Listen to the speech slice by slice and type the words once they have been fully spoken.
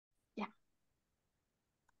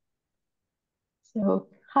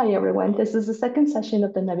Hi everyone. This is the second session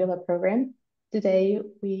of the Nebula program. Today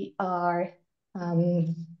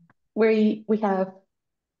um, we have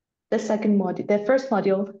the second module, the first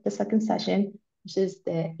module, the second session, which is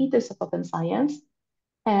the Ethos of Open Science.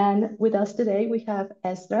 And with us today, we have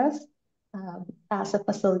Esdras as a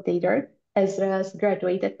facilitator. Esdras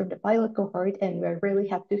graduated from the pilot cohort, and we're really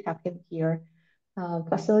happy to have him here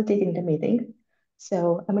facilitating the meeting.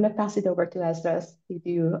 So I'm going to pass it over to Esdras to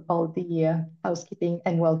do all the housekeeping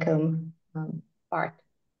and welcome part.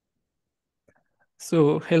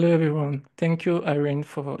 So, hello everyone. Thank you, Irene,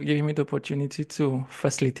 for giving me the opportunity to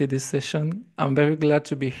facilitate this session. I'm very glad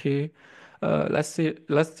to be here. Last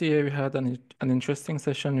year we had an interesting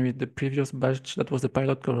session with the previous batch that was the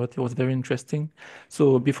pilot cohort. It was very interesting.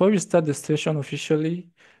 So, before we start the session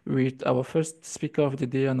officially with our first speaker of the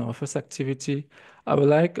day and our first activity, I would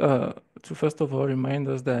like to first of all remind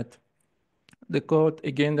us that the code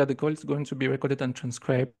is going to be recorded and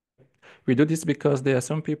transcribed. We do this because there are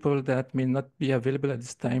some people that may not be available at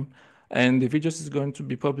this time, and the videos is going to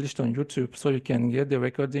be published on YouTube, so you can get the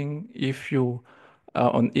recording if you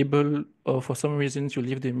are unable or for some reasons you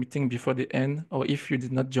leave the meeting before the end or if you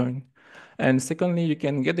did not join. And secondly, you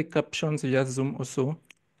can get the captions via Zoom also.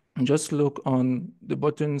 Just look on the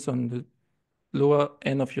buttons on the lower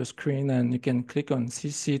end of your screen and you can click on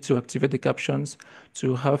CC to activate the captions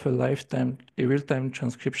to have a real-time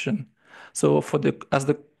transcription. So as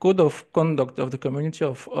the code of conduct of the community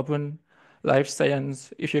of open life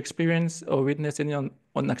science, if you experience or witness any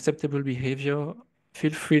unacceptable behavior,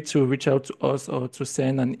 feel free to reach out to us or to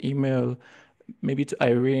send an email, maybe to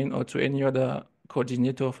Irene or to any other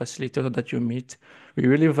coordinator or facilitator that you meet. We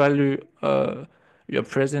really value your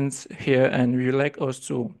presence here and we like us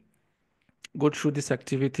to go through these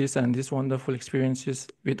activities and these wonderful experiences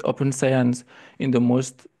with open science in the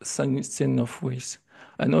most sane of ways.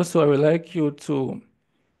 And also, I would like you to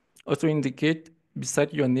also indicate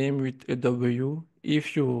beside your name with a W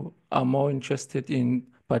if you are more interested in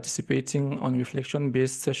participating on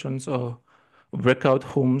reflection-based sessions or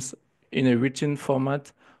breakout rooms in a written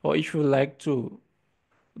format, or if you like to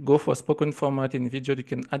go for spoken format in video, you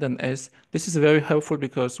can add an S. This is very helpful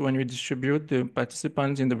because when we distribute the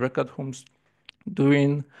participants in the breakout rooms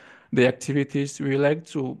during the activities, we like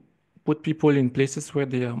to put people in places where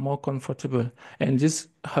they are more comfortable, and this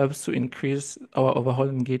helps to increase our overall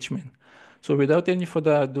engagement. So without any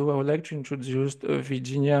further ado, I would like to introduce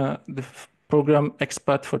Virginia, the program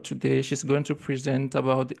expert for today. She's going to present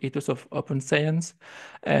about the ethos of open science,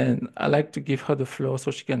 and I'd like to give her the floor so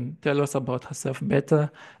she can tell us about herself better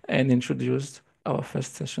and introduce our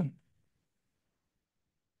first session.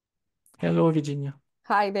 Hello, Virginia.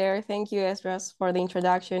 Hi there. Thank you, Esdras, for the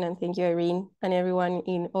introduction, and thank you, Irene, and everyone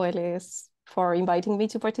in OLS for inviting me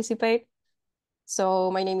to participate.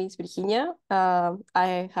 So my name is Virginia.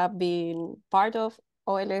 I have been part of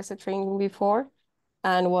OLS training before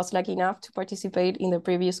and was lucky enough to participate in the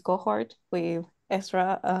previous cohort with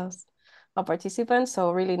Esdra as a participant.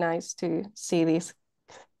 So really nice to see this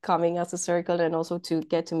coming as a circle and also to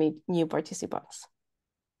get to meet new participants.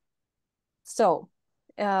 So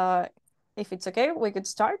if it's okay, we could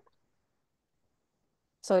start.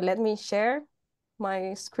 So let me share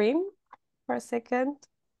my screen for a second.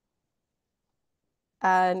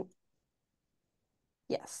 And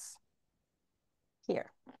yes, here.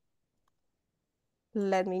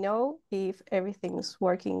 Let me know if everything's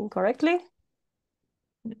working correctly.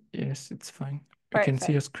 Yes, it's fine. Perfect. I can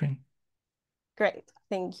see your screen. Great,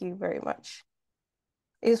 thank you very much.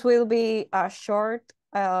 This will be a short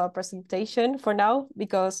presentation for now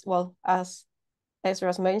because, well, as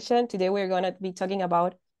Ezra's mentioned, today we're gonna be talking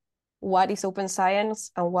about what is open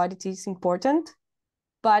science and what it is important.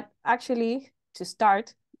 But actually, to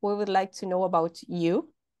start, we would like to know about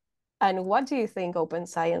you and what do you think open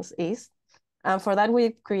science is? And for that, we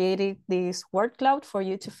created this word cloud for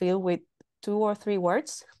you to fill with 2 or 3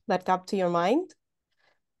 words that come to your mind.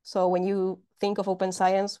 So when you think of open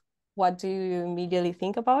science, what do you immediately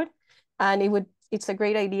think about? And it's a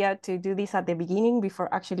great idea to do this at the beginning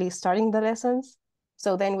before actually starting the lessons.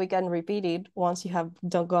 So then we can repeat it once you have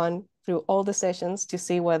gone through all the sessions to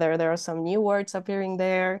see whether there are some new words appearing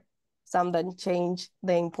there, some that change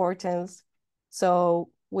the importance. So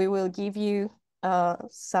we will give you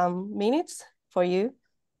some minutes for you.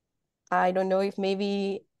 I don't know if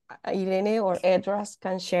maybe Irene or Edras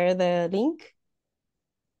can share the link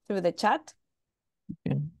through the chat.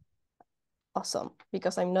 Yeah. Awesome,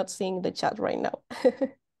 because I'm not seeing the chat right now.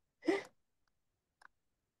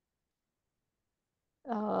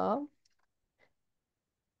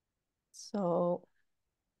 So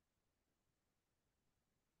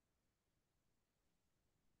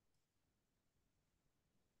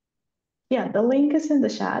Yeah, the link is in the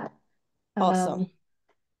chat. Awesome.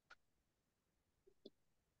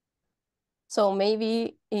 So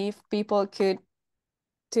maybe if people could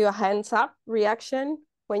do a hands up reaction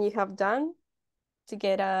when you have done to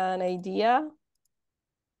get an idea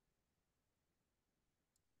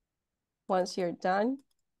once you're done.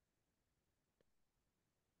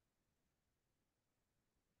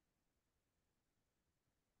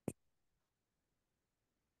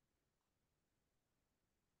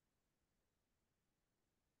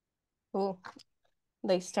 Oh,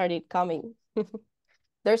 they started coming.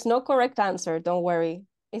 There's no correct answer, don't worry.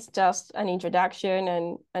 It's just an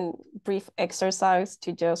introduction and brief exercise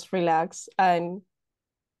to just relax and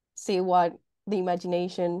see what the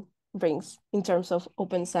imagination brings in terms of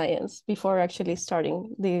open science before actually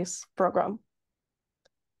starting this program.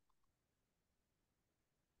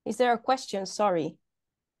 Is there a question? Sorry.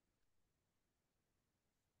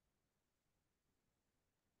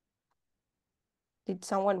 Did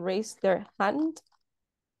someone raise their hand?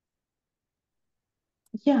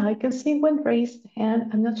 Yeah, I can see one raised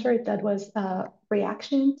hand. I'm not sure if that was a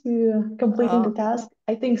reaction to completing the task.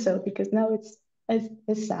 I think so, because now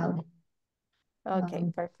it's sound.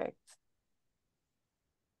 Okay, perfect.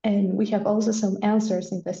 And we have also some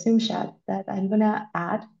answers in the Zoom chat that I'm gonna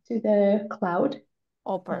add to the cloud.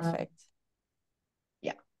 Oh, perfect.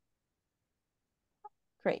 Yeah.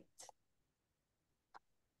 Great.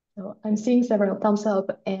 So I'm seeing several thumbs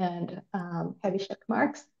up and heavy check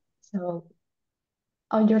marks. So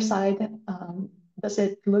on your side, does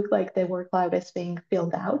it look like the word cloud is being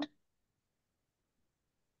filled out?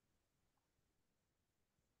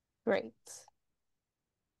 Great.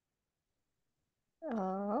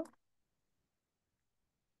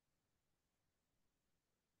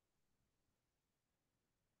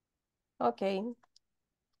 Okay.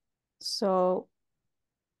 So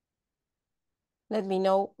let me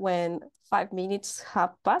know when 5 minutes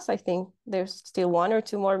have passed. I think there's still 1 or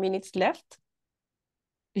 2 more minutes left.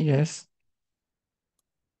 Yes.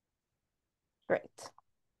 Great.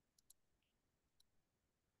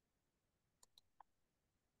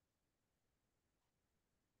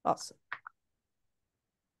 Awesome.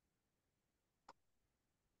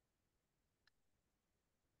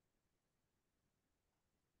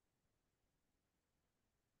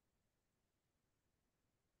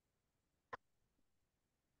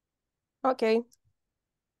 Okay.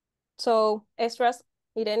 So, Esdras,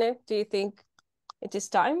 Irene, do you think it is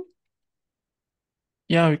time?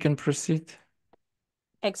 Yeah, we can proceed.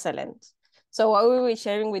 Excellent. So I will be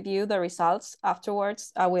sharing with you the results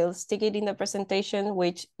afterwards. I will stick it in the presentation,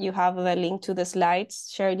 which you have the link to the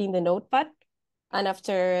slides shared in the notepad. And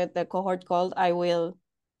after the cohort call, I will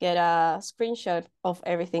get a screenshot of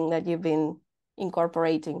everything that you've been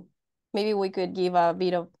incorporating. Maybe we could give a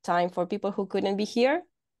bit of time for people who couldn't be here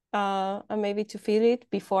and maybe to fill it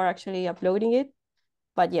before actually uploading it.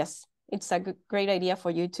 But yes, it's a great idea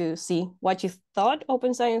for you to see what you thought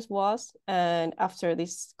open science was, and after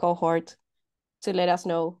this cohort to let us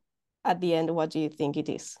know at the end what do you think it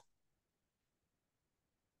is.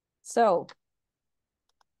 So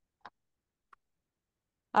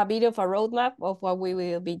a bit of a roadmap of what we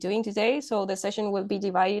will be doing today. So the session will be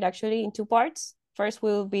divided actually in 2 parts. First,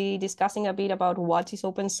 we'll be discussing a bit about what is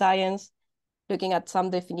open science, looking at some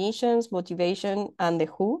definitions, motivation, and the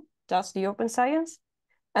who does the open science.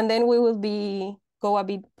 And then we will go a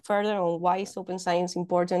bit further on why is open science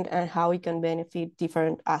important and how it can benefit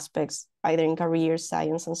different aspects, either in career,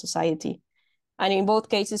 science, and society. And in both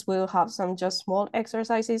cases, we'll have some just small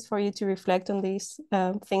exercises for you to reflect on these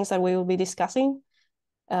things that we will be discussing.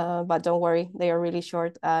 But don't worry, they are really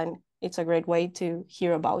short and it's a great way to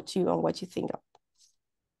hear about you and what you think of.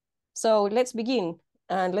 So let's begin,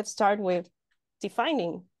 and let's start with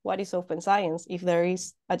defining what is open science, if there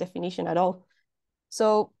is a definition at all.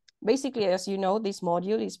 So basically, as you know, this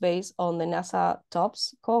module is based on the NASA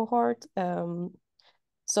TOPS cohort.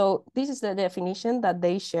 So this is the definition that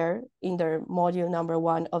they share in their module number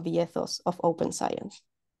 1 of the Ethos of Open Science.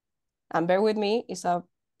 And bear with me, it's a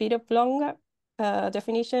bit of longer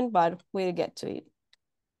definition, but we'll get to it.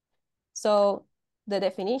 So the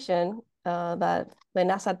definition that the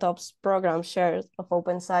NASA TOPS program shares of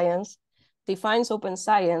open science defines open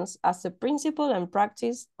science as the principle and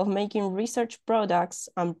practice of making research products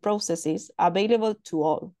and processes available to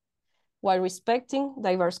all, while respecting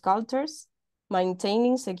diverse cultures,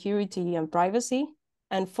 maintaining security and privacy,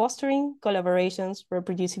 and fostering collaborations,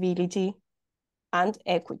 reproducibility, and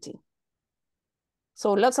equity.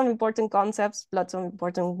 So lots of important concepts, lots of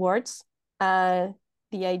important words. The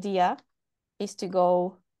idea is to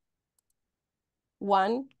go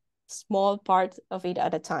one small part of it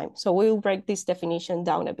at a time. So we will break this definition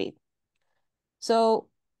down a bit. So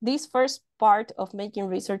this first part of making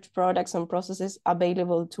research products and processes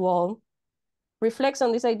available to all reflects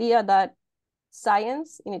on this idea that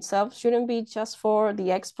science in itself shouldn't be just for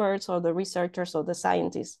the experts or the researchers or the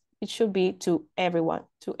scientists. It should be to everyone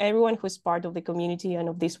who is part of the community and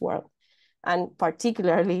of this world. And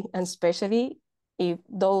particularly and especially if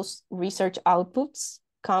those research outputs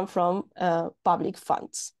come from public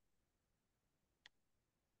funds.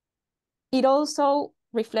 It also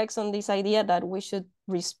reflects on this idea that we should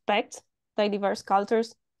respect the diverse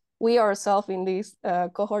cultures. We ourselves in these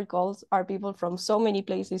cohort calls are people from so many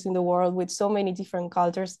places in the world with so many different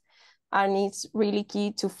cultures. And it's really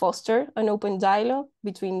key to foster an open dialogue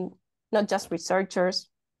between not just researchers,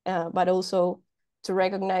 but also to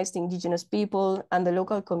recognize the indigenous people and the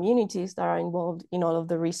local communities that are involved in all of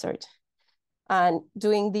the research. And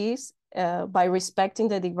doing this by respecting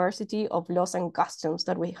the diversity of laws and customs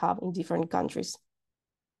that we have in different countries.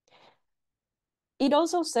 It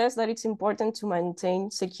also says that it's important to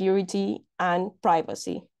maintain security and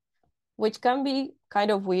privacy, which can be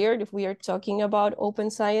kind of weird if we are talking about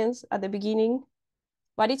open science at the beginning.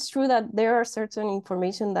 But it's true that there are certain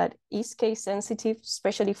information that is case sensitive,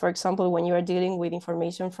 especially, for example, when you are dealing with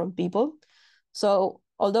information from people. So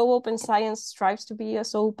although open science strives to be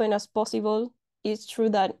as open as possible, it's true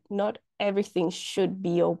that not everything should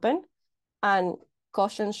be open, and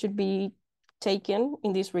caution should be taken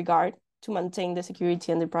in this regard to maintain the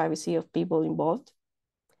security and the privacy of people involved.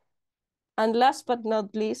 And last but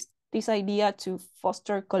not least, this idea to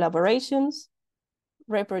foster collaborations,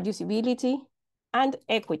 reproducibility, and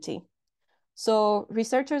equity. So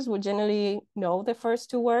researchers will generally know the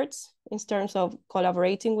first two words in terms of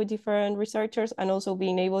collaborating with different researchers and also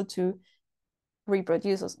being able to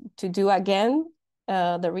reproduce, to do again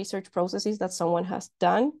the research processes that someone has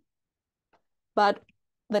done. But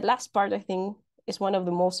the last part, I think, is one of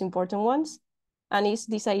the most important ones, and it's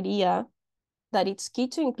this idea that it's key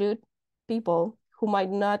to include people who might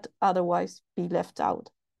not otherwise be left out.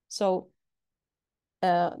 So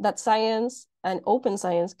that science and open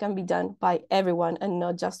science can be done by everyone and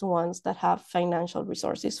not just ones that have financial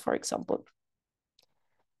resources, for example.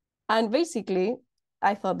 And basically,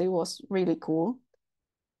 I thought it was really cool.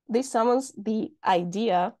 This summons the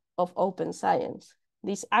idea of open science,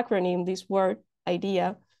 this acronym, this word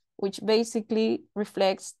idea, which basically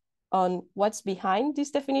reflects on what's behind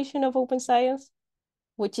this definition of open science,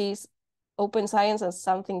 which is open science as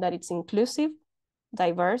something that it's inclusive,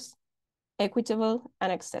 diverse, equitable,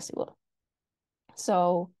 and accessible.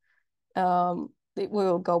 So we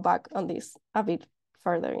will go back on this a bit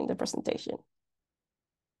further in the presentation.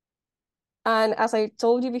 And as I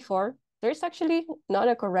told you before, there's actually not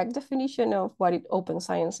a correct definition of what open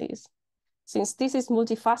science is. Since this is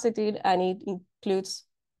multifaceted and it includes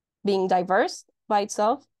being diverse by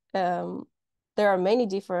itself, there are many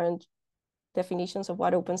different definitions of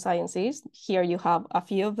what open science is. Here you have a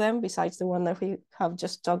few of them besides the one that we have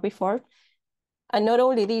just talked before. And not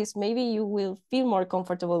only this, maybe you will feel more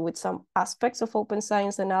comfortable with some aspects of open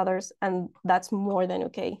science than others, and that's more than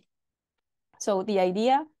okay. So the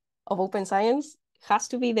idea of open science has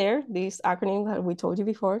to be there, this acronym that we told you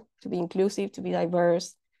before, to be inclusive, to be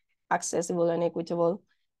diverse, accessible, and equitable.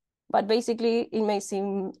 But basically, it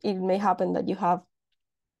may happen that you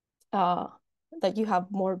have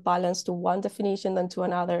more balance to one definition than to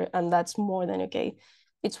another, and that's more than okay.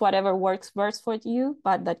 It's whatever works best for you,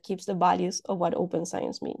 but that keeps the values of what open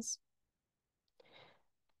science means.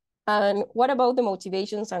 And what about the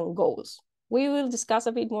motivations and goals? We will discuss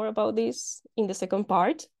a bit more about this in the second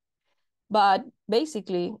part, but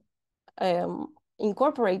basically,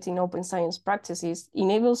 incorporating open science practices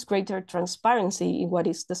enables greater transparency in what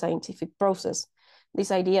is the scientific process.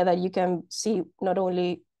 This idea that you can see not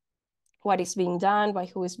only what is being done, by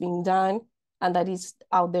who is being done, and that is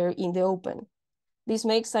out there in the open. This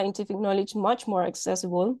makes scientific knowledge much more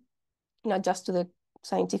accessible, not just to the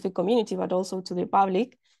scientific community, but also to the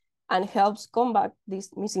public, and helps combat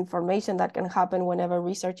this misinformation that can happen whenever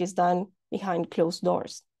research is done behind closed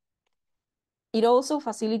doors. It also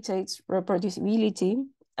facilitates reproducibility,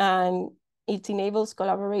 and it enables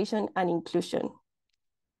collaboration and inclusion.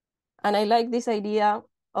 And I like this idea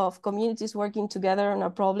of communities working together on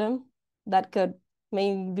a problem that could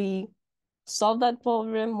maybe solve that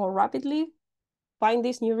problem more rapidly, find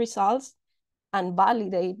these new results, and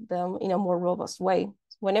validate them in a more robust way.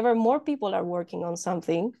 Whenever more people are working on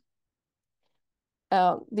something,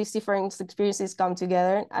 these different experiences come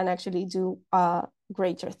together and actually do a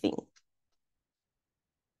greater thing.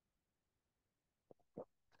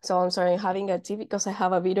 So I'm sorry, I'm having a tea because I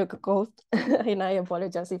have a bit of a cold, and I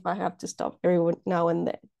apologize if I have to stop every now and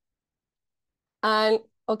then. And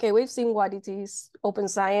okay, we've seen what it is, open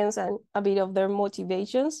science, and a bit of their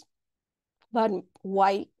motivations, but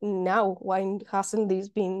why now? Why hasn't this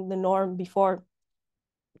been the norm before?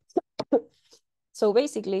 So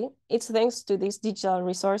basically, it's thanks to these digital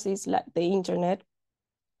resources like the internet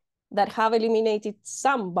that have eliminated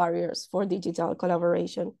some barriers for digital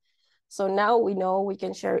collaboration. So now we know we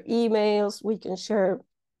can share emails, we can share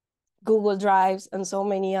Google Drives, and so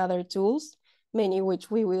many other tools, many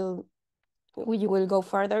which we will go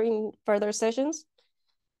further in further sessions.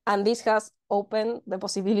 And this has opened the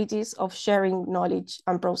possibilities of sharing knowledge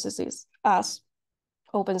and processes as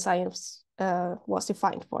open science was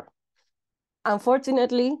defined for.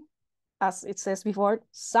 Unfortunately, as it says before,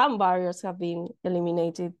 some barriers have been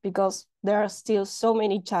eliminated because there are still so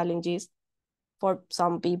many challenges for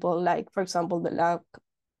some people, like, for example, the lack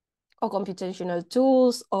of computational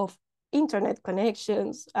tools, of internet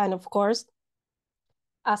connections, and of course,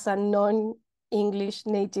 as a non-English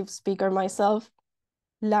native speaker myself,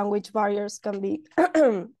 language barriers can be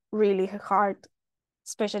really hard,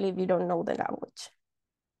 especially if you don't know the language.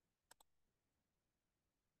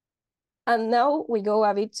 And now we go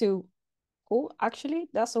a bit to who actually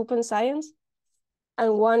does open science.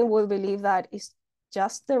 And one will believe that it's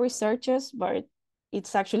just the researchers, but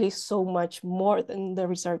it's actually so much more than the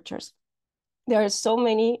researchers. There are so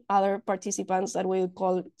many other participants that we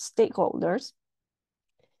call stakeholders,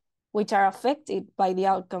 which are affected by the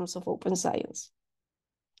outcomes of open science.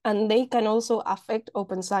 And they can also affect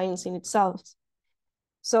open science in itself.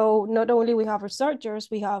 So not only we have researchers,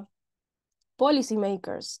 we have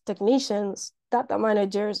policymakers, technicians, data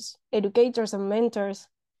managers, educators and mentors,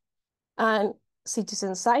 and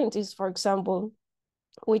citizen scientists, for example,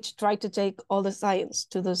 which try to take all the science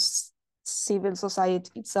to the civil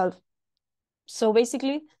society itself. So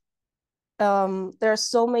basically, there are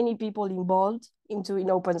so many people involved in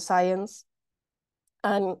open science,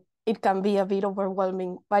 and it can be a bit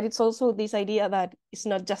overwhelming, but it's also this idea that it's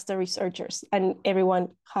not just the researchers and everyone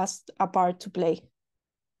has a part to play.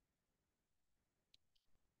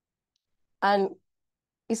 And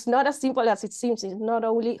it's not as simple as it seems. It's not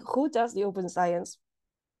only who does the open science,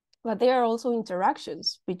 but there are also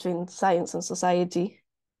interactions between science and society,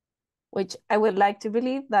 which I would like to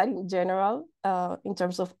believe that in general, in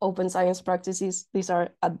terms of open science practices, these are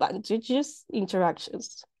advantageous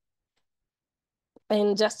interactions.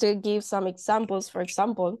 And just to give some examples, for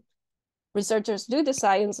example, researchers do the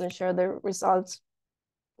science and share their results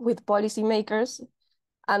with policymakers,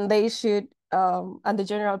 and they should, and the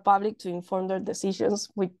general public to inform their decisions,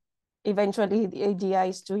 which eventually the idea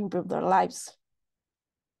is to improve their lives.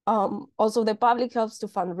 Also, the public helps to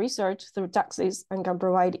fund research through taxes and can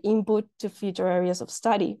provide input to future areas of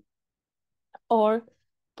study. Or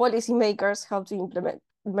policymakers help to implement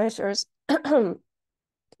measures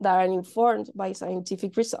that are informed by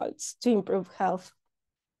scientific results to improve health,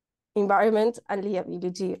 environment, and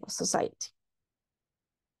livability of society.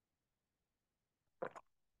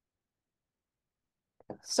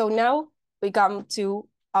 So now we come to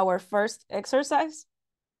our first exercise,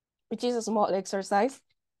 which is a small exercise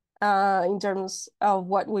in terms of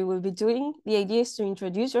what we will be doing. The idea is to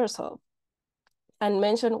introduce yourself and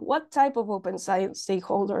mention what type of open science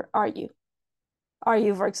stakeholder are you? Are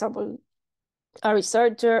you, for example, a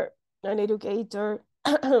researcher, an educator,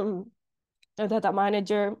 a data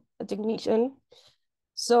manager, a technician?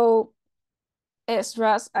 So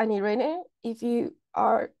Esdras and Irene, if you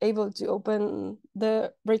are able to open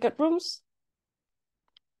the breakout rooms.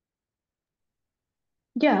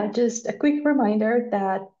 Yeah, just a quick reminder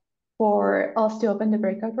that for us to open the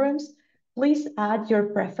breakout rooms, please add your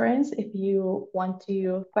preference. If you want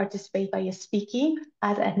to participate by speaking,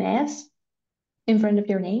 add an S in front of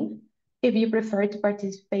your name. If you prefer to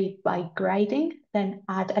participate by writing, then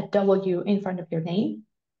add a W in front of your name.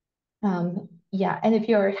 Yeah, and if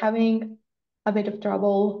you're having a bit of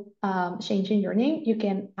trouble changing your name, you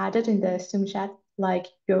can add it in the Zoom chat like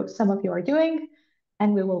some of you are doing,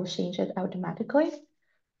 and we will change it automatically.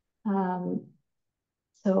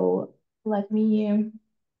 So let me,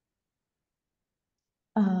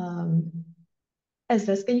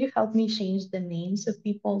 Esdras, can you help me change the names of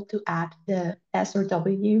people to add the S or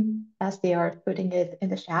W as they are putting it in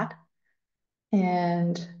the chat?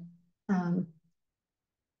 And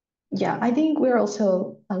yeah, I think we're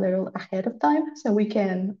also a little ahead of time, so we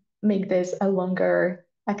can make this a longer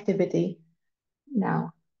activity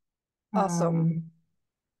now. Awesome.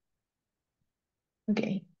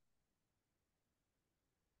 Okay.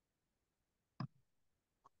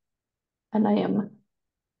 And I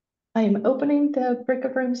am opening the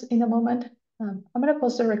breakout rooms in a moment. I'm gonna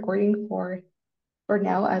post the recording for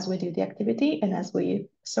now as we do the activity and as we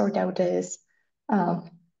sort out this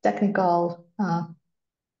technical,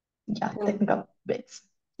 technical bits.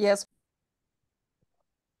 Yes.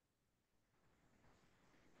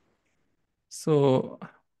 So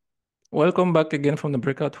welcome back again from the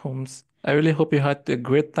breakout rooms. I really hope you had a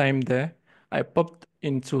great time there. I popped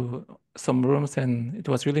into some rooms and it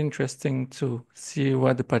was really interesting to see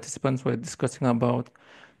what the participants were discussing about.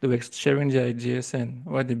 They were sharing their ideas and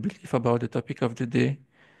what they believe about the topic of the day.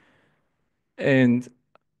 And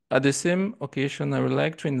at the same occasion, I would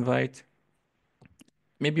like to invite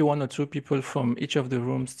maybe one or two people from each of the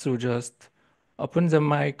rooms to just open the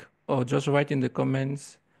mic or just write in the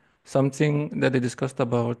comments something that they discussed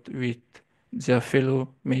about with their fellow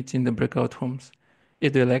mates in the breakout rooms,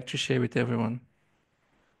 if they like to share with everyone.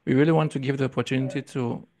 We really want to give the opportunity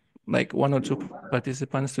to like one or two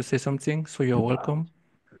participants to say something, so you're welcome.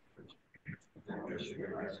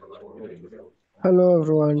 Hello,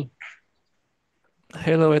 everyone.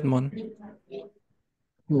 Hello, Edmond.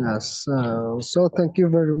 Yes, so thank you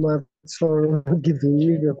very much for giving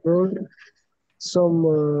me the floor.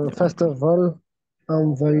 So, first of all,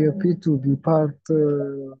 I'm very happy to be part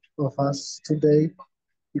of us today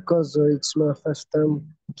because it's my first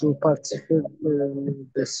time to participate in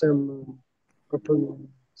the same open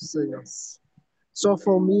science. So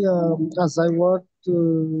for me, as I worked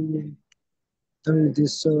during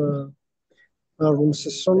this room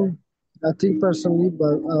session, I think personally,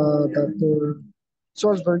 but that it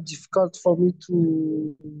was very difficult for me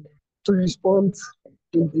to respond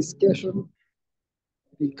in this question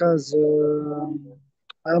because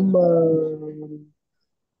I'm a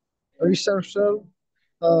researcher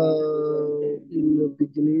in the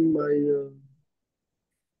beginning my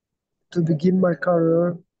to begin my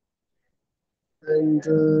career, and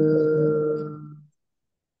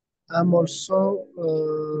I'm also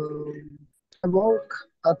I work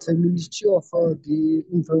at the Ministry of the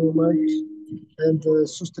Environment and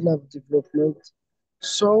Sustainable Development.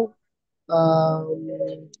 So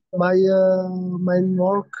my main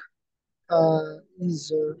work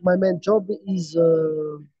is my main job is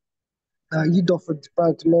head of a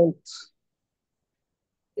department,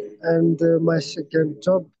 and my second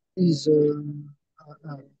job is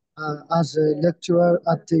as a lecturer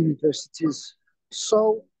at the universities.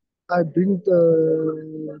 So I bring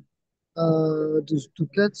these two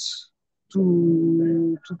kids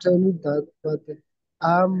to tell me that, but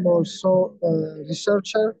I'm also a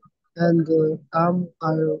researcher and I'm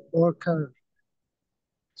a worker.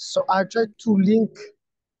 So I try to link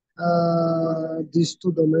these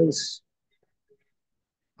two domains.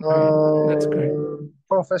 Great. That's great.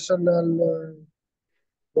 Professional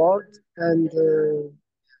work and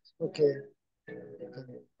okay.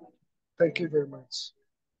 Thank you very much.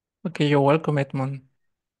 Okay, you're welcome, Edmond.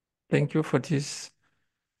 Thank you for this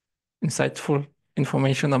insightful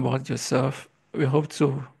information about yourself. We hope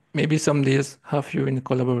to maybe some days have you in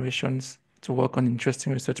collaborations to work on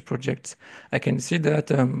interesting research projects. I can see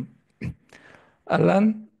that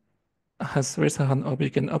Alan has raised her hand up. You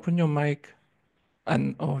can open your mic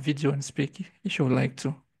and or video and speak if you would like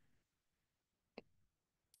to.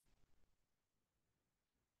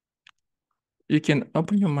 You can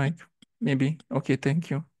open your mic, maybe. Okay, thank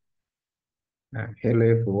you. Hello,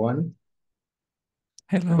 everyone.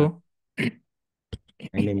 Hello.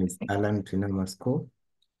 My name is Alan Trinamasco,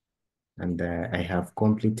 and I have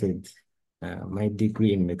completed my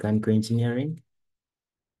degree in mechanical engineering,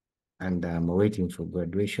 and I'm waiting for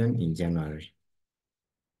graduation in January.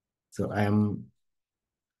 So I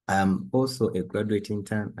am also a graduate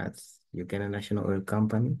intern at Uganda National Oil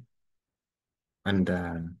Company, and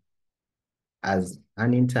as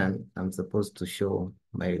an intern, I'm supposed to show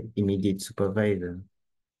my immediate supervisor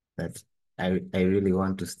that I really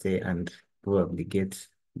want to stay and probably get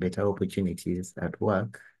better opportunities at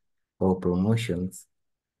work or promotions.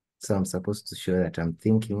 So I'm supposed to show that I'm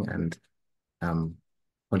thinking and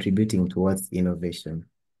contributing towards innovation.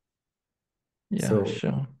 Yeah,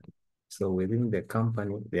 sure. So within the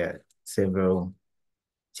company, there are several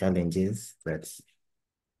challenges that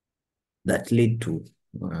lead to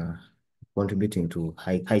contributing to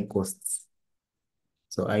high costs.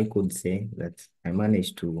 So I could say that I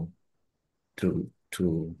managed to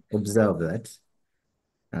observe that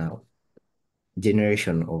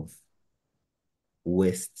generation of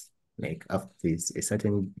waste, like after a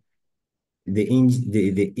certain the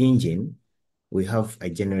engine, we have a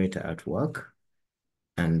generator at work,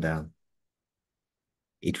 and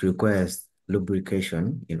it requires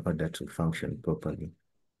lubrication in order to function properly.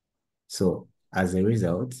 So as a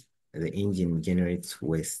result, the engine generates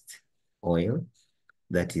waste oil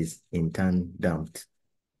that is in turn dumped.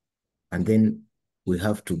 And then we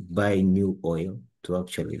have to buy new oil to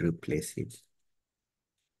actually replace it.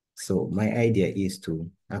 So my idea is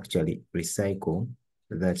to actually recycle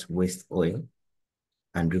that waste oil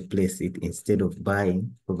and replace it. Instead of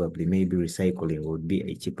buying, probably maybe recycling would be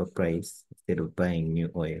a cheaper price instead of buying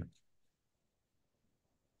new oil.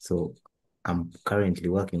 So I'm currently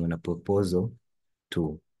working on a proposal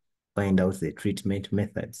to find out the treatment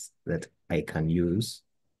methods that I can use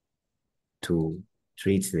to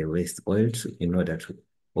treat the waste oil in order to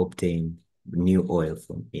obtain new oil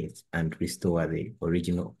from it and restore the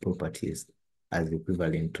original properties as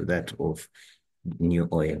equivalent to that of new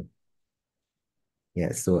oil.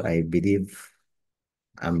 Yeah, so I believe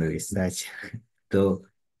I'm a researcher, though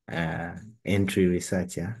entry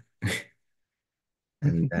researcher.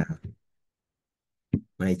 And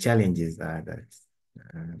my challenges are that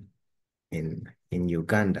in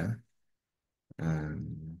Uganda,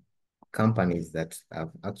 companies that have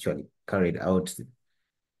actually carried out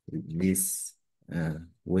this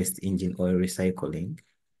waste engine oil recycling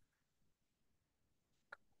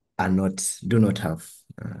do not have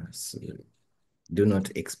do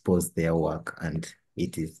not expose their work, and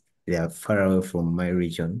they are far away from my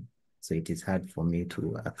region, so it is hard for me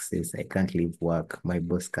to access. I can't leave work. My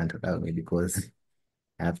boss can't allow me because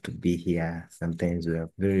I have to be here. Sometimes we are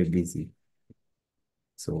very busy.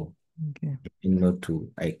 So Okay.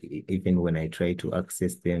 even when I try to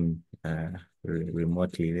access them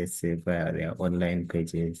remotely, let's say via their online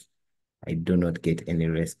pages, I do not get any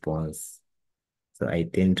response. So I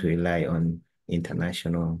tend to rely on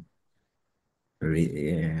international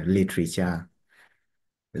literature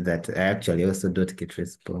that I actually also don't get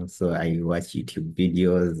response. So I watch YouTube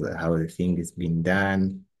videos, how the thing is being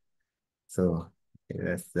done. So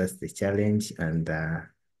that's the challenge. And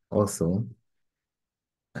also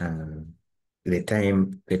the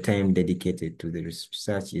time dedicated to the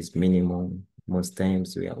research is minimal. Most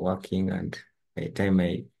times we are working, and by the time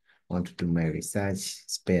I want to do my research,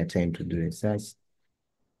 spare time to do research,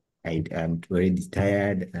 I am already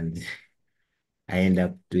tired, and I end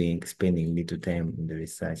up spending little time in the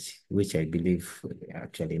research, which I believe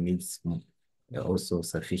actually needs also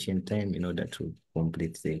sufficient time in order to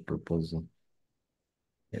complete the proposal.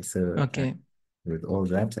 And so Okay. with all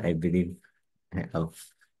that, I believe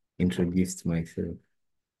I've introduced myself.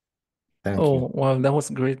 Thank you. Oh, wow, that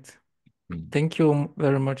was great. Mm. Thank you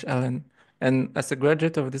very much, Alan. And as a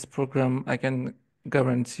graduate of this program, I can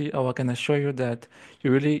guarantee or I can assure you that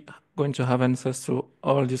you're really going to have answers to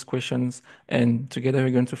all these questions, and together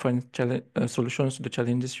we're going to find solutions to the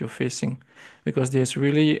challenges you're facing, because there's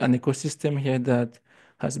really an ecosystem here that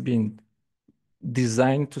has been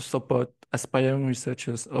designed to support aspiring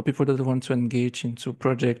researchers or people that want to engage into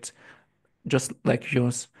projects just like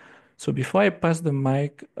yours. So before I pass the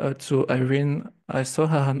mic to Irene, I saw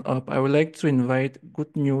her hand up. I would like to invite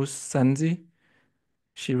Good News Sandy.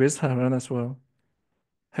 She raised her hand as well.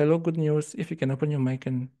 Hello, Good News. If you can open your mic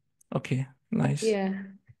and okay, nice. Yeah.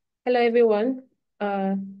 Hello, everyone.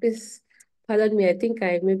 Please pardon me. I think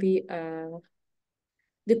I maybe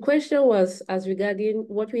the question was as regarding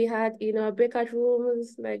what we had in our breakout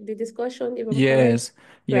rooms, like the discussion, if I'm correct,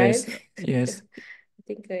 Yes, right? yes. I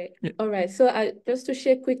think I. Yeah. All right. So I just to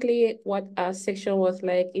share quickly what our section was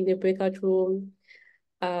like in the breakout room.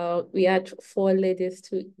 We had 4 ladies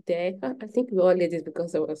there. I think we were all ladies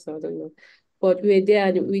because of us, I don't know. But we were there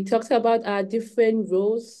and we talked about our different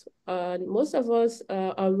roles. Most of us,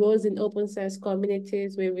 our roles in open science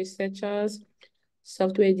communities were researchers,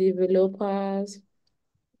 software developers.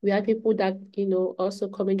 We had people that, also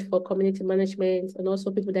coming for community management, and also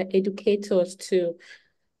people that educate us too.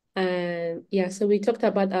 And yeah, so we talked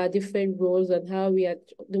about our different roles and how we are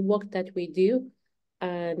the work that we do.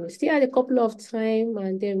 And we still had a couple of time,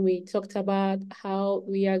 and then we talked about how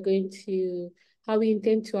we intend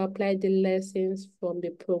to apply the lessons from the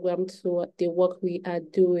program to the work we are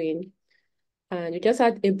doing. And we just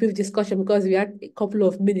had a brief discussion because we had a couple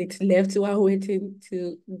of minutes left while waiting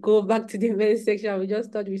to go back to the main section. We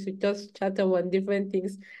just thought we should just chat on different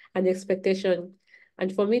things and expectation.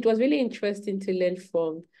 And for me, it was really interesting to learn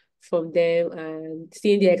from them and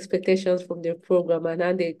seeing their expectations from the program and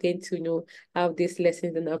how they tend to have these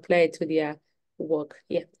lessons and apply it to their work.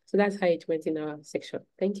 Yeah, so that's how it went in our section.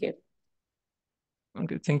 Thank you.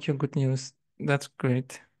 Okay, thank you. Good News. That's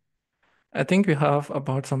great. I think we have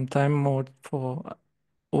about some time more for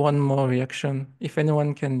one more reaction. If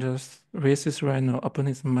anyone can just raise his hand or open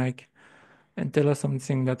his mic and tell us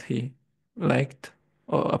something that he liked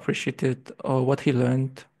or appreciated, or what he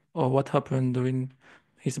learned, or what happened during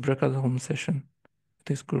his breakout room session with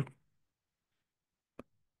this group.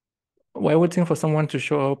 While waiting for someone to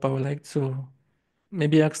show up, I would like to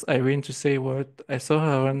maybe ask Irene to say a word. I saw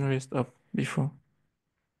her hand raised up before.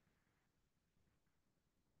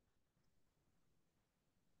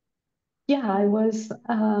 Yeah,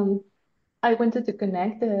 I wanted to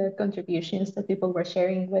connect the contributions that people were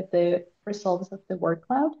sharing with the results of the word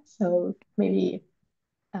cloud. So maybe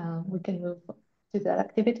we can move to that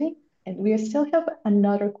activity. And we still have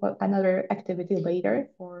another activity later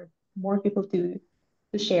for more people to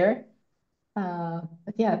share.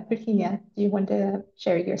 But yeah, Virginia, do you want to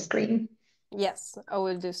share your screen? Yes, I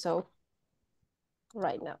will do so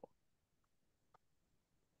right now.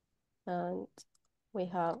 And we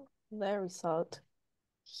have the result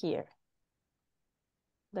here.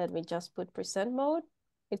 Let me just put present mode.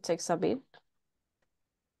 It takes a bit.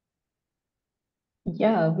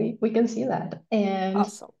 Yeah, we can see that. And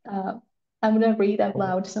awesome. I'm gonna read out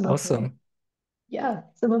loud some of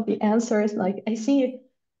the answers. Like I see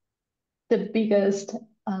the biggest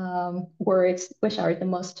words, which are the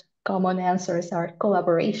most common answers, are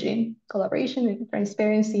collaboration, and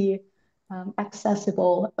transparency,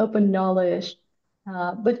 accessible, open knowledge.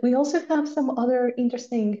 But we also have some other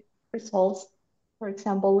interesting results. For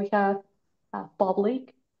example, we have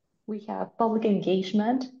public, we have public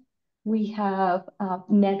engagement, we have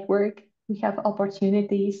network, we have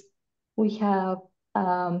opportunities, we have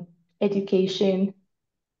education,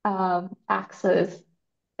 access,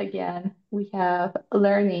 again, we have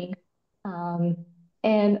learning.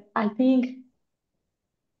 And I think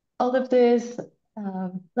all of this,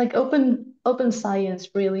 like open science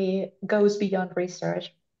really goes beyond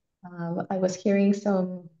research. I was hearing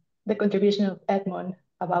the contribution of Edmund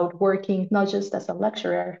about working not just as a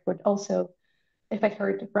lecturer, but also, if I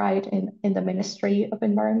heard right, in the Ministry of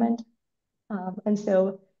Environment. And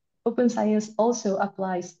so open science also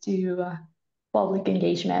applies to public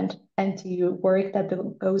engagement and to work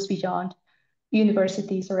that goes beyond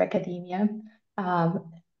universities or academia,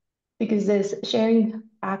 because this sharing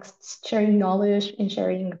knowledge and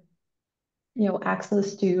sharing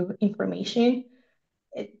access to information,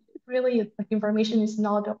 it really, like, information is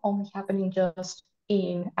not only happening just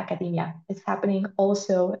in academia, it's happening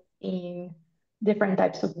also in different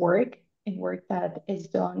types of work, in work that is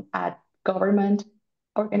done at government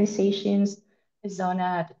organizations, is done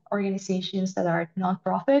at organizations that are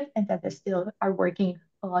nonprofit and that they still are working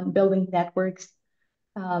on building networks.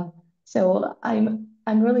 So I'm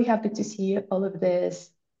really happy to see all of this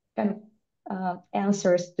kind of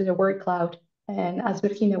answers to the word cloud. And as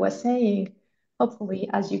Virginia was saying, hopefully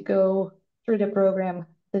as you go through the program,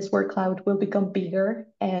 this word cloud will become bigger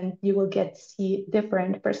and you will get to see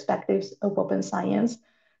different perspectives of open science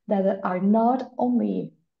that are not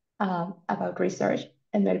only about research.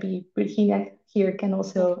 And maybe Virginia here can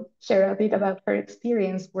also share a bit about her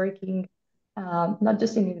experience working not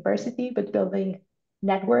just in university, but building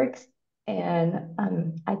networks. And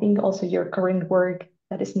I think also your current work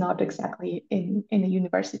that is not exactly in a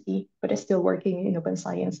university, but is still working in open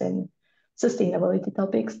science and sustainability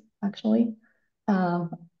topics, actually.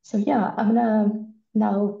 So yeah, I'm gonna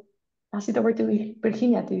now pass it over to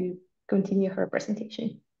Virginia to continue her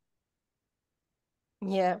presentation.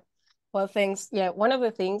 Yeah, well, thanks. Yeah, one of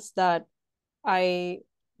the things that I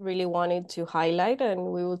really wanted to highlight, and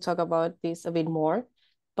we will talk about this a bit more,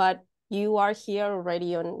 but you are here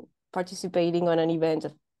already on participating on an event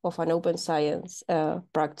of an open science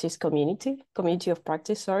practice community of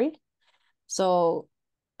practice, sorry. So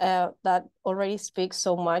that already speaks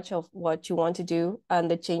so much of what you want to do and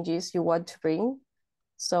the changes you want to bring.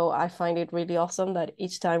 So I find it really awesome that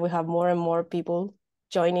each time we have more and more people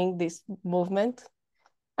joining this movement.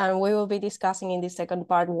 And we will be discussing in the second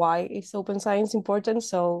part why is open science important.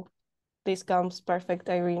 So this comes perfect,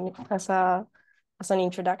 Irene, as an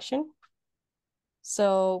introduction.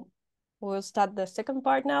 So we'll start the second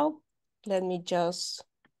part now. Let me just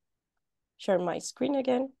share my screen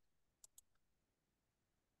again.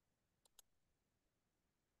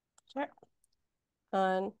 Sure.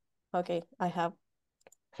 And okay, I have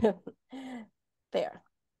there.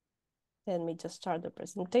 Let me just start the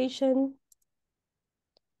presentation.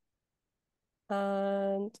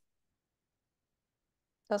 And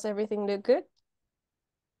does everything look good?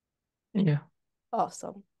 Yeah.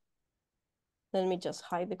 Awesome. Let me just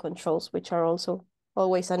hide the controls, which are also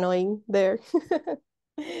always annoying there.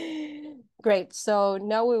 Great. So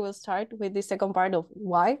now we will start with the second part of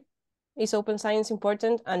why is open science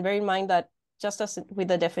important? And bear in mind that just as with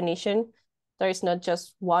the definition, there is not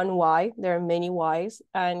just one why, there are many whys,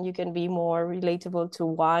 and you can be more relatable to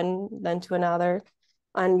one than to another.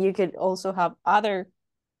 And you could also have other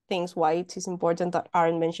things why it is important that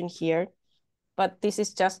aren't mentioned here. But this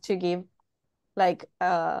is just to give like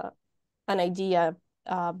an idea,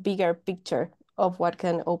 a bigger picture of what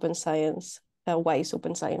can open science, why is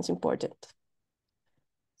open science important.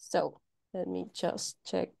 So let me just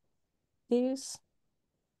check this.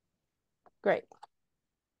 Great.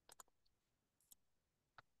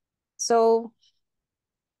 So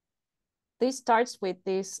this starts with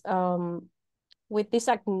this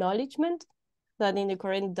acknowledgement that in the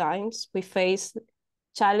current times we face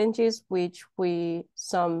challenges which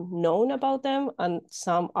some known about them and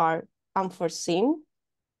some are unforeseen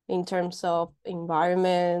in terms of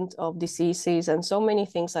environment, of diseases, and so many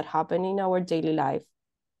things that happen in our daily life.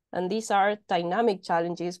 And these are dynamic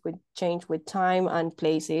challenges which change with time and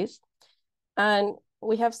places. And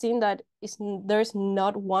we have seen that there's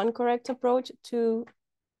not one correct approach to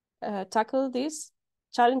tackle these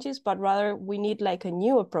challenges, but rather we need like a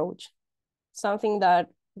new approach, something that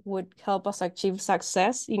would help us achieve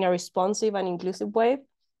success in a responsive and inclusive way.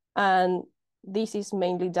 And this is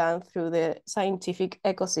mainly done through the scientific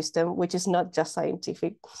ecosystem, which is not just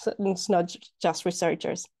scientific, it's not just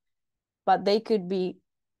researchers, but they could be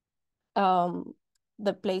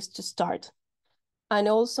the place to start. And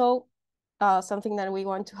also something that we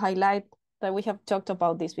want to highlight, that we have talked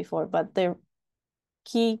about this before, but the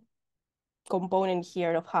key component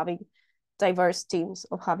here of having diverse teams,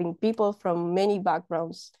 of having people from many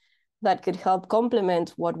backgrounds that could help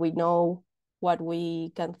complement what we know, what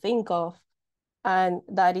we can think of. And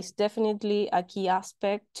that is definitely a key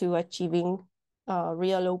aspect to achieving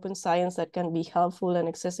real open science that can be helpful and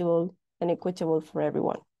accessible and equitable for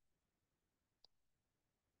everyone.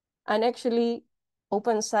 And actually,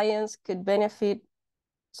 open science could benefit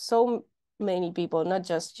so many people, not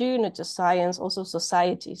just you, not just science, also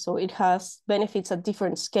society. So it has benefits at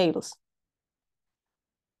different scales.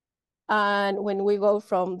 And when we go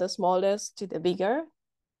from the smallest to the bigger,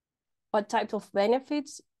 what type of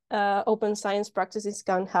benefits open science practices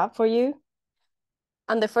can have for you?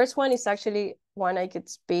 And the first one is actually one I could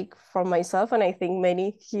speak for myself, and I think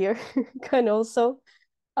many here can also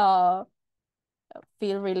feel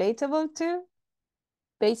relatable to.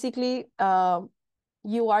 Basically,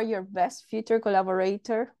 you are your best future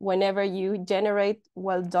collaborator whenever you generate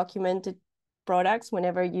well-documented products,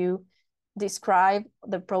 whenever you describe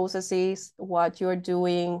the processes, what you're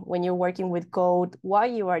doing, when you're working with code, why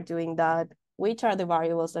you are doing that, which are the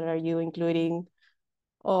variables that are you including,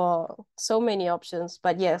 or so many options.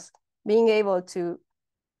 But yes, being able to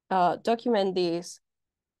document this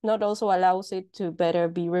not also allows it to better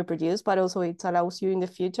be reproduced, but also it allows you in the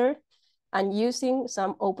future, and using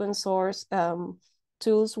some open source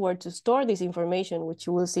tools where to store this information, which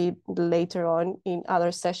you will see later on in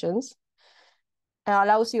other sessions,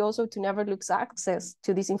 allows you also to never lose access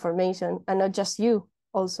to this information, and not just you,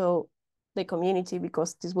 also the community,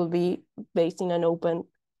 because this will be based in an open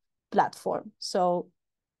platform. So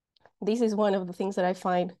this is one of the things that I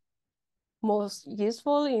find most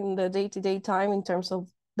useful in the day-to-day time in terms of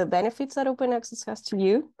the benefits that open access has to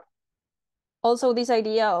you. Also, this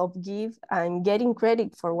idea of give and getting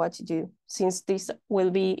credit for what you do, since this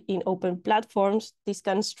will be in open platforms, this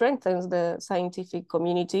can strengthen the scientific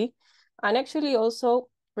community and actually also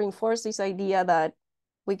reinforce this idea that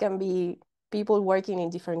we can be people working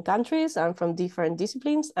in different countries and from different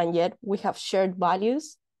disciplines, and yet we have shared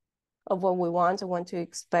values of what we want and want to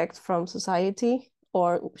expect from society,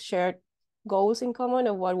 or shared goals in common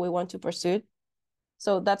of what we want to pursue.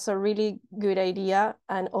 So that's a really good idea,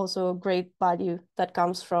 and also a great value that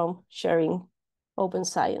comes from sharing open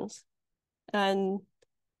science. And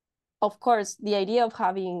of course, the idea of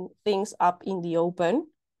having things up in the open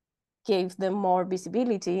gives them more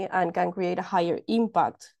visibility and can create a higher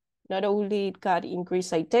impact. Not only it can increase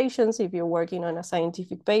citations if you're working on a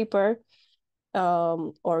scientific paper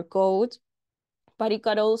or code, but it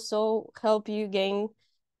could also help you gain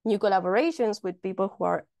new collaborations with people who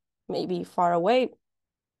are maybe far away.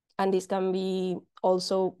 And this can be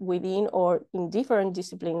also within or in different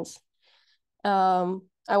disciplines.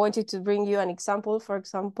 I wanted to bring you an example, for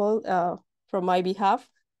example, from my behalf.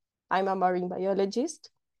 I'm a marine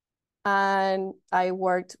biologist, and I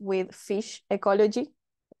worked with fish ecology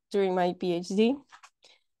during my PhD.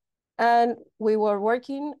 And we were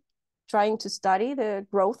working, trying to study the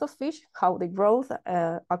growth of fish, how they grow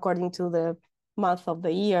according to the month of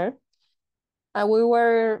the year. And we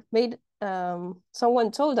were made,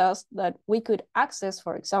 someone told us that we could access,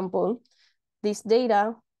 for example, this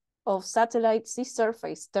data of satellite sea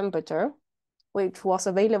surface temperature, which was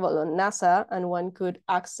available on NASA, and one could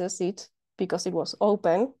access it because it was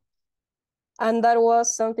open. And that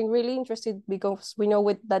was something really interesting, because we know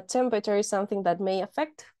with that temperature is something that may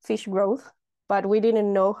affect fish growth, but we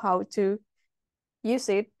didn't know how to use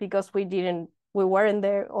it because we weren't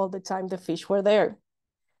there all the time the fish were there.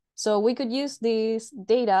 So we could use this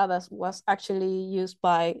data that was actually used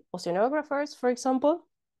by oceanographers, for example,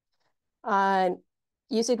 and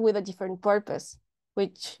use it with a different purpose.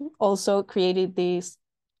 which also created this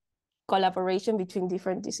collaboration between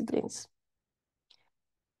different disciplines.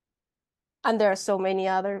 And there are so many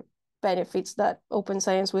other benefits that open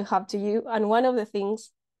science will have to you. And one of the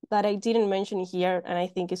things that I didn't mention here, and I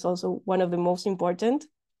think is also one of the most important,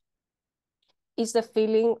 is the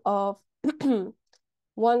feeling of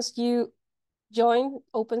once you join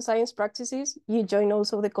open science practices, you join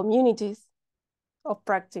also the communities of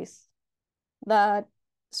practice that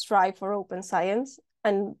strive for open science.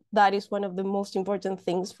 And that is one of the most important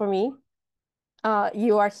things for me.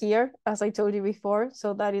 You are here, as I told you before,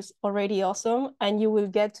 so that is already awesome. And you will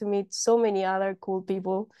get to meet so many other cool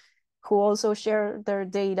people who also share their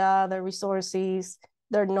data, their resources,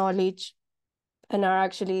 their knowledge, and are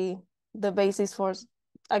actually the basis for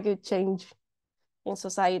a good change in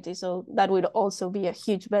society. So that would also be a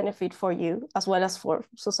huge benefit for you, as well as for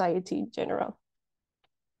society in general.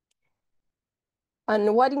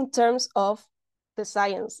 And what in terms of the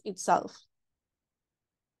science itself?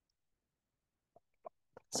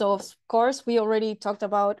 So of course, we already talked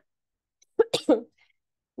about the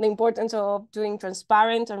importance of doing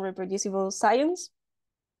transparent and reproducible science,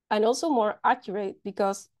 and also more accurate,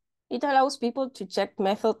 because it allows people to check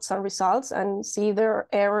methods and results and see if there are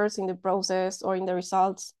errors in the process or in the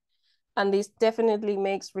results. And this definitely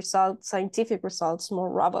makes scientific results more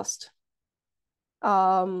robust.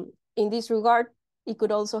 In this regard, it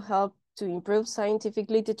could also help to improve scientific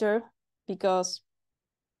literature, because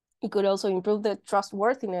it could also improve the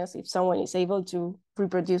trustworthiness if someone is able to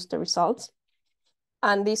reproduce the results.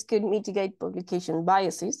 And this could mitigate publication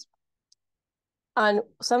biases. And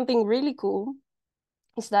something really cool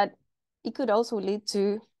is that it could also lead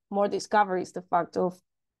to more discoveries, the fact of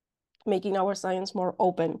making our science more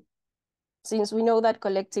open. Since we know that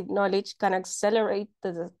collective knowledge can accelerate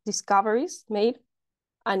the discoveries made,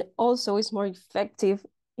 and also is more effective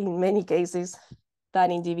in many cases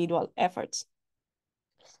than individual efforts.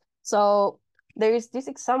 So there is this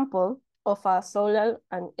example of a solar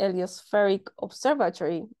and heliospheric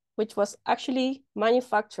observatory, which was actually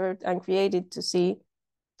manufactured and created to see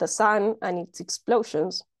the sun and its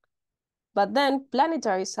explosions. But then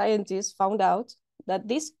planetary scientists found out that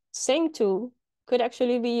this same tool could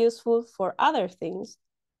actually be useful for other things,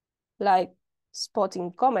 like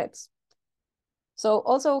spotting comets. So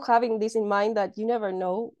also having this in mind, that you never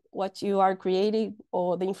know what you are creating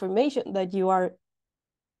or the information that you are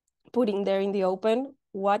putting there in the open,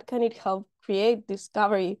 what can it help create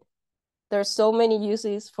discovery? There's so many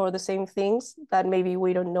uses for the same things that maybe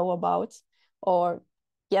we don't know about, or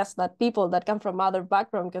yes, that people that come from other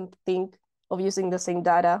background can think of using the same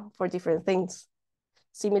data for different things.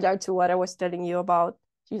 Similar to what I was telling you about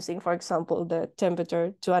using, for example, the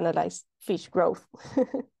temperature to analyze fish growth.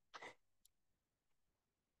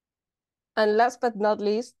 And last but not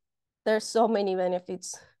least, there's so many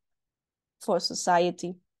benefits for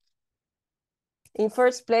society. In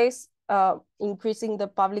first place, increasing the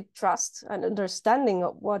public trust and understanding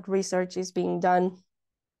of what research is being done,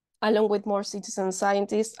 along with more citizen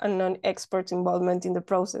scientists and non-expert involvement in the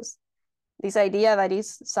process. This idea that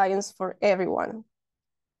is science for everyone,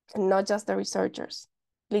 and not just the researchers,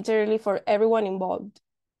 literally for everyone involved.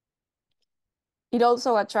 It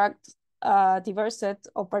also attracts a diverse set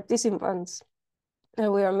of participants.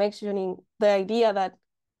 And we are mentioning the idea that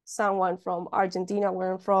someone from Argentina,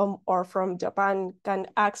 where I'm from, or from Japan can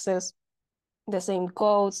access the same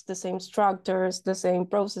codes, the same structures, the same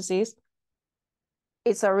processes.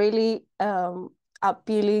 It's a really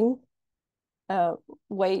appealing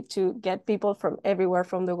way to get people from everywhere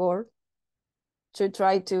from the world to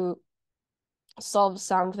try to solve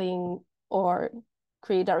something or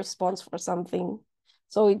create a response for something.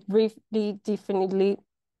 So it really definitely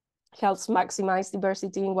helps maximize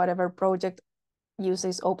diversity in whatever project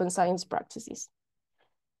uses open science practices.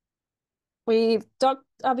 We've talked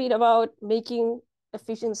a bit about making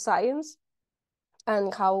efficient science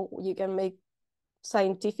and how you can make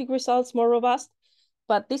scientific results more robust,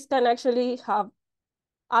 but this can actually have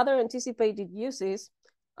other anticipated uses,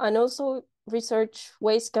 and also research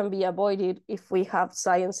waste can be avoided if we have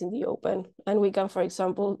science in the open, and we can, for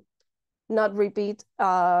example, not repeat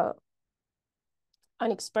an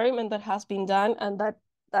experiment that has been done and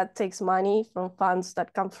that takes money from funds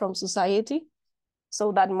that come from society.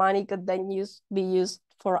 So that money could then be used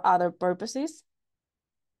for other purposes.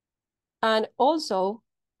 And also,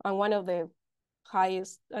 and one of the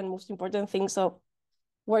highest and most important things of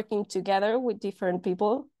working together with different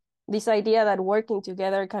people, this idea that working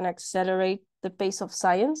together can accelerate the pace of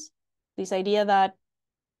science, this idea that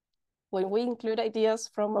when we include ideas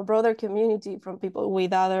from a broader community, from people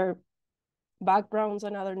with other backgrounds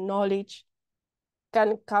and other knowledge,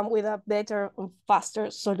 can come with a better and faster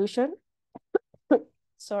solution.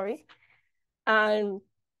 Sorry. And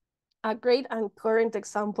a great and current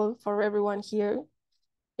example for everyone here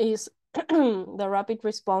is the rapid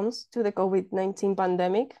response to the COVID-19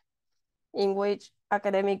 pandemic, in which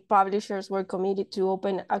academic publishers were committed to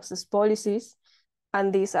open access policies,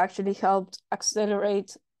 and this actually helped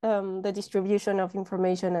accelerate the distribution of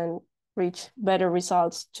information and reach better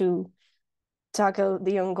results to tackle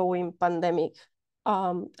the ongoing pandemic.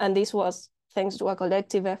 And this was thanks to a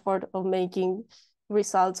collective effort of making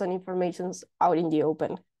results and informations out in the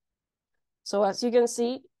open. So as you can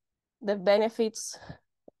see, the benefits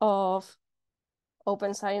of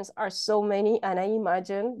open science are so many, and I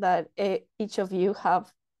imagine that each of you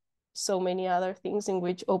have so many other things in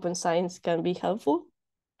which open science can be helpful.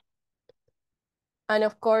 And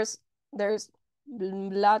of course, there's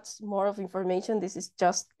lots more of information. This is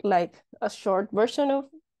just like a short version of,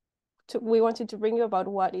 we wanted to bring you about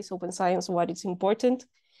what is open science, what is important.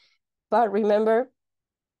 But remember,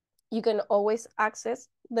 you can always access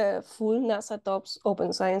the full NASA TOPS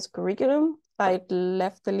open science curriculum. I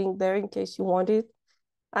left the link there in case you want it.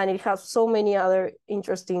 And it has so many other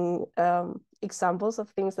interesting examples of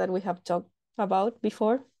things that we have talked about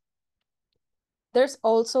before. There's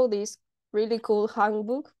also this really cool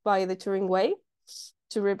handbook by the Turing Way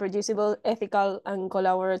to reproducible, ethical, and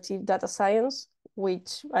collaborative data science,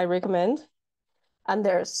 which I recommend. And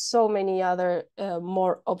there's so many other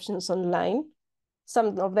more options online.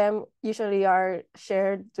 Some of them usually are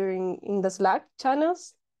shared in the Slack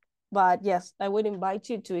channels, but yes, I would invite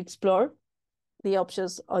you to explore the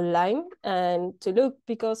options online and to look,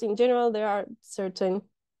 because in general, there are certain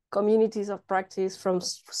communities of practice from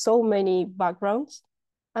so many backgrounds,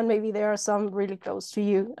 and maybe there are some really close to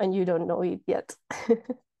you and you don't know it yet.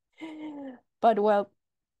 But well,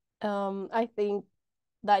 I think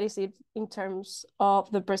that is it in terms of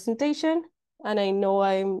the presentation. And I know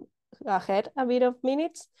I'm ahead a bit of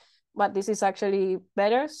minutes, but this is actually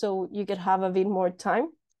better, so you can have a bit more time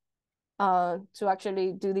to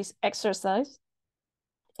actually do this exercise,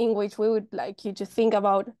 in which we would like you to think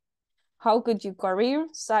about how could your career,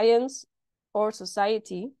 science, or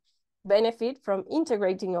society benefit from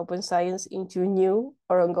integrating open science into new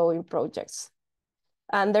or ongoing projects.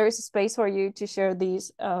 And there is a space for you to share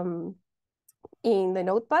these in the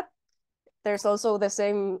notepad. There's also the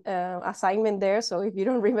same assignment there. So if you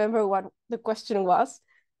don't remember what the question was,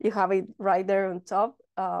 you have it right there on top.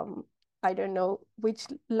 I don't know which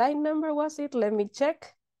line number was it. Let me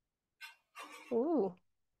check. Ooh,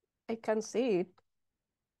 I can't see it,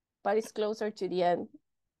 but it's closer to the end.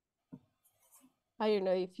 I don't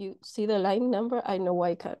know if you see the line number. I know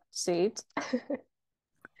I can't see it.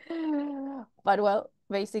 But well,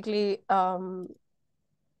 basically,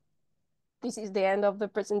 this is the end of the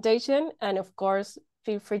presentation. And of course,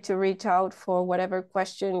 feel free to reach out for whatever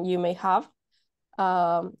question you may have.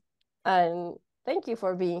 And thank you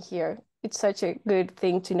for being here. It's such a good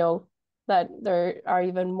thing to know that there are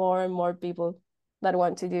even more and more people that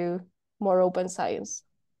want to do more open science.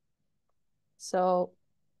 So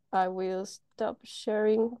I will stop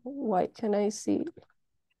sharing. Why can I see?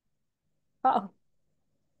 Oh,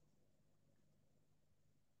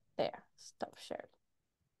 there, stop sharing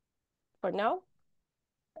for now.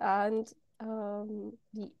 And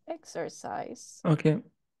the exercise. Okay.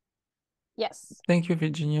 Yes. Thank you,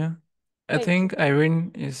 Virginia. I Thank think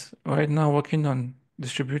Irene is right now working on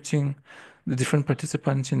distributing the different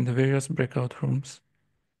participants in the various breakout rooms.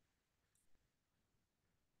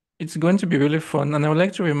 It's going to be really fun, and I would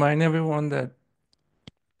like to remind everyone that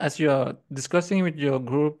as you are discussing with your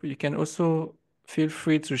group, you can also feel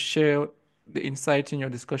free to share the insight in your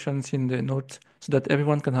discussions in the note so that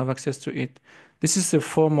everyone can have access to it. This is a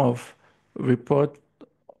form of report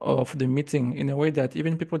of the meeting in a way that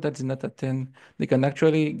even people that did not attend, they can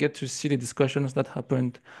actually get to see the discussions that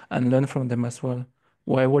happened and learn from them as well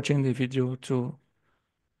while watching the video to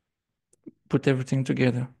put everything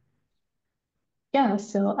together. Yeah,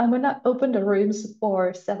 so I'm gonna open the rooms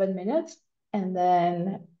for 7 minutes, and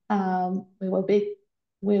then we will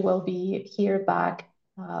be here back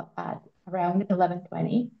at around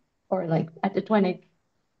 11:20, or like at the 20,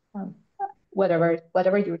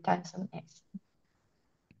 whatever your time zone is.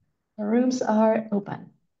 The rooms are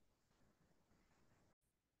open.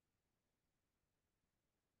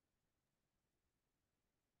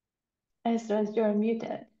 Ezra, you're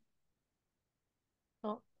muted.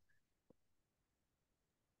 Oh.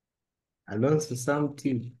 Alonso, some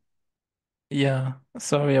too. Yeah,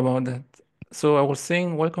 sorry about that. So I was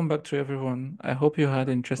saying, welcome back to everyone. I hope you had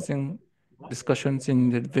interesting discussions in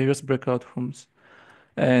the various breakout rooms.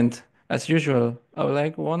 And as usual, I would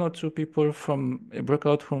like one or two people from a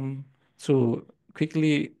breakout room to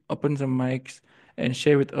quickly open the mics and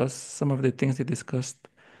share with us some of the things they discussed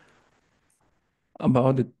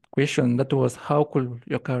about the question that was how could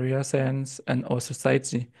your career science and our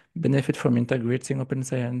society benefit from integrating open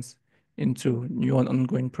science into new and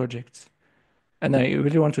ongoing projects. And I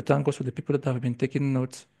really want to thank also the people that have been taking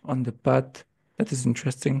notes on the part that is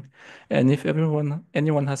interesting. And if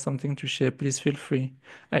anyone has something to share, please feel free.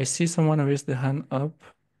 I see someone raise the hand up.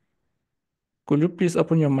 Could you please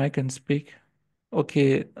open your mic and speak?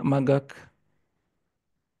 Okay, Magak.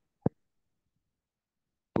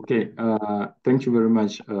 Okay, thank you very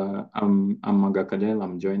much. I'm Magakadel.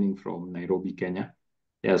 I'm joining from Nairobi, Kenya.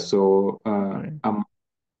 Yeah, so Right.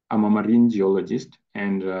 I'm a marine geologist,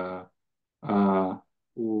 and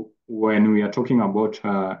when we are talking about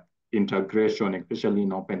integration, especially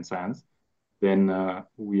in open science, then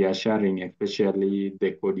we are sharing especially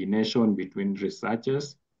the coordination between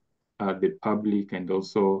researchers, the public, and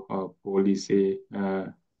also policy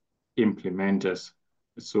implementers.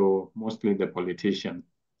 So mostly the politicians.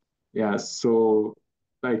 Yeah, so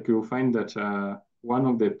like you'll find that one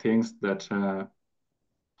of the things that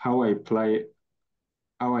how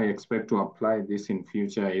I expect to apply this in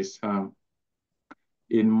future is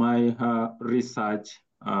in my research,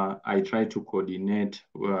 I try to coordinate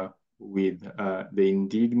with the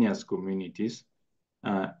indigenous communities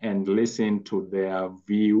and listen to their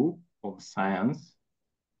view of science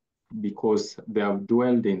because they have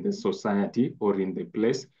dwelled in the society or in the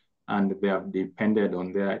place and they have depended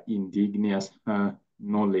on their indigenous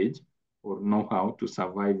knowledge or know-how to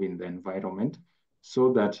survive in the environment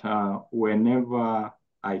so that whenever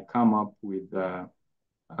I come up with,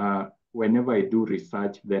 whenever I do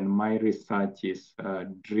research, then my research is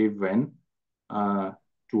driven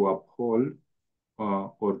to uphold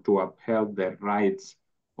or to upheld the rights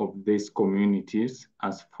of these communities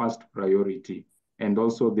as first priority. And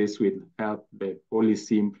also this will help the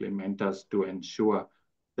policy implementers to ensure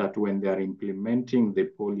that when they are implementing the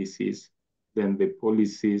policies, then the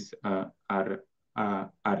policies are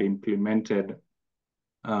implemented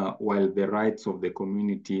while the rights of the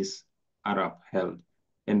communities are upheld.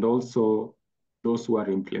 And also those who are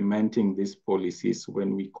implementing these policies,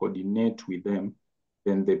 when we coordinate with them,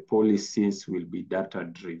 then the policies will be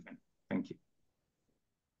data-driven. Thank you.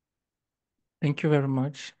 Thank you very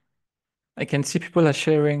much. I can see people are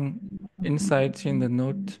sharing insights in the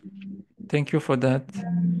note. Thank you for that.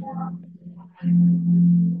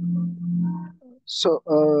 So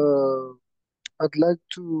I'd like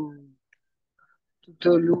to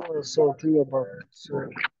tell you something about it.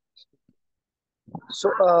 So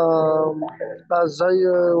as I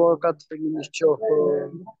work at the Ministry of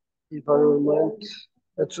Environment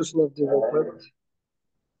and Sustainable Development,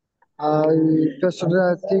 I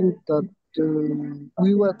think that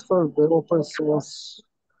we went for the open source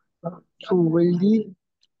to really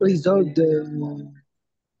resolve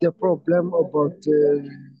the problem about the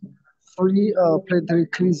free planetary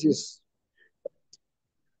crisis,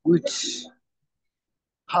 which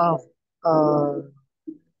have a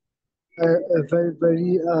very,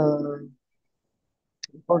 very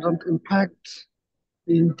important impact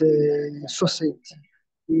in the society,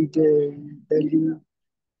 in the daily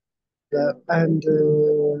and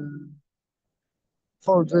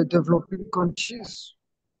for the developing countries.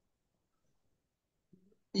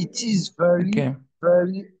 It is very, Okay.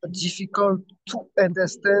 very difficult to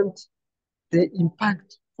understand the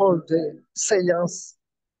impact for the science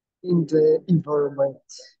in the environment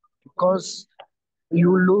because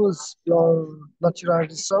you lose your natural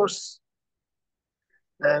resource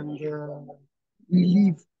and we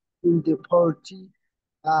live in the poverty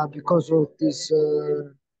because of this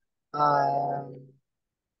uh,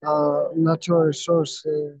 natural resource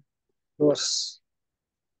loss.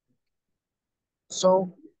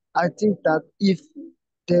 So I think that if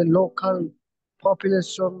the local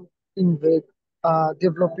population in the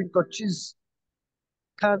developing countries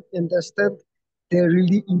can understand the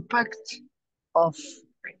really impact of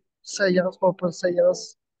science, open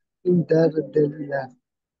science in their daily life.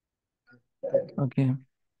 Okay.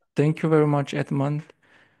 Thank you very much, Edmund.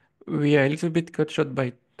 We are a little bit cut short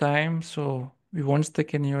by time, so we won't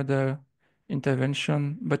take any other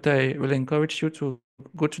intervention, but I will encourage you to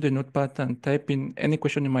go to the notepad and type in any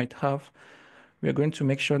question you might have. We are going to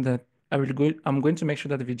make sure that I'm going to make sure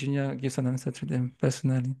that Virginia gives an answer to them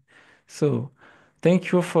personally. So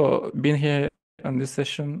thank you for being here on this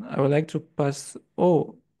session. I would like to pass,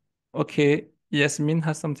 okay, Yasmin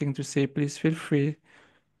has something to say. Please feel free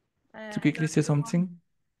to quickly say something.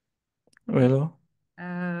 Hello.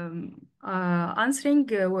 answering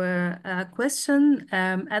a question.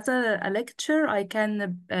 As a lecturer, I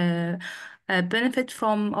can benefit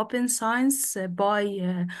from open science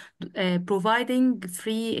by providing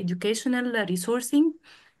free educational resourcing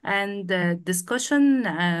and discussion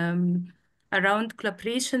around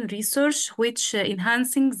collaboration research, which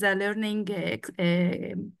enhancing the learning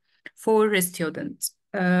for students.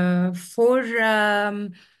 For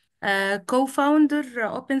co-founder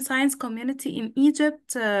open science community in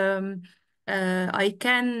Egypt, I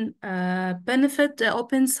can benefit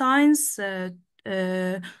open science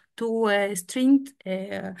to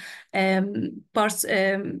strengthen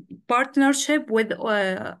partnership with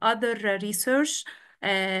other research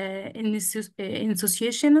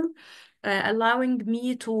institutional, allowing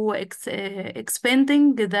me to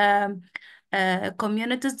expanding the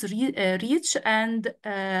communities reach and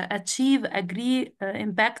achieve a great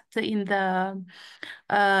impact in the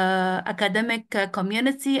academic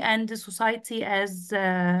community and the society as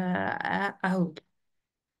a whole.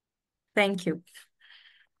 Thank you.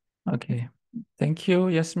 Okay, thank you,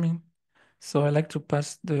 Yasmin. So I'd like to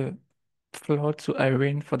pass the floor to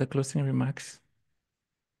Irene for the closing remarks.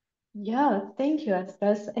 Yeah, thank you,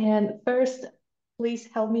 Estes. And first, please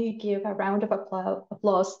help me give a round of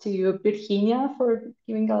applause to Virginia for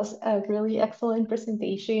giving us a really excellent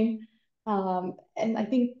presentation. And I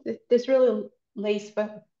think this really lays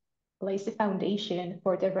the foundation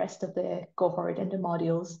for the rest of the cohort and the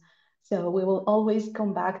modules. So we will always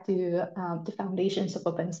come back to the foundations of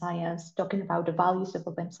open science, talking about the values of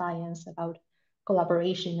open science, about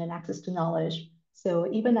collaboration and access to knowledge. So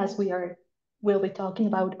even as we'll be talking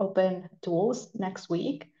about open tools next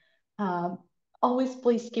week, always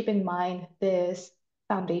please keep in mind these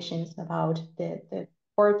foundations about the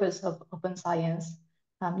purpose of open science,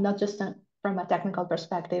 not just from a technical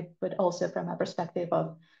perspective, but also from a perspective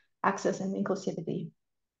of access and inclusivity.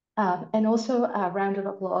 And also a round of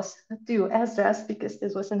applause to Esdras, because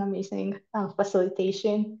this was an amazing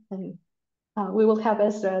facilitation. And we will have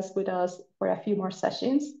Esdras with us for a few more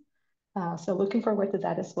sessions. So looking forward to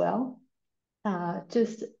that as well.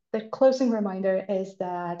 Just the closing reminder is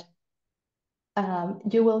that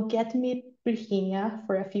you will get to meet Virginia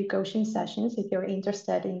for a few coaching sessions if you're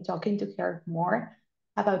interested in talking to her more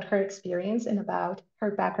about her experience and about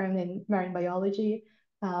her background in marine biology,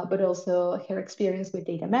 but also her experience with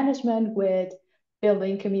data management, with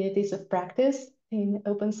building communities of practice in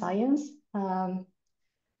open science.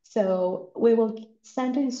 So we will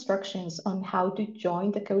send instructions on how to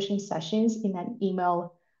join the coaching sessions in an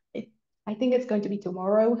email. I think it's going to be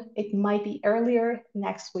tomorrow. It might be earlier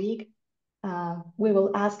next week. We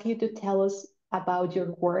will ask you to tell us about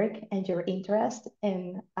your work and your interest,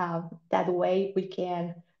 and that way we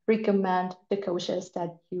can recommend the coaches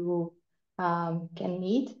that you can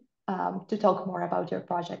meet to talk more about your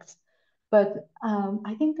projects. But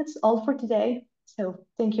I think that's all for today. So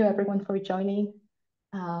thank you everyone for joining.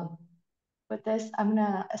 With this, I'm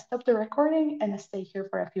gonna stop the recording and stay here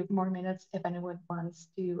for a few more minutes if anyone wants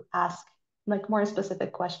to ask like more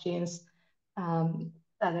specific questions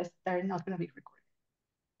that are not gonna be recorded.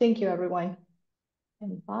 Thank you everyone,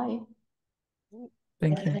 and bye.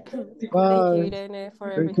 Thank you. Thank you, Bye. Irene, for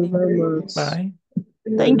Thank you everything. very much. Bye.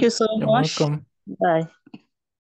 Thank you so You're much. welcome. Bye.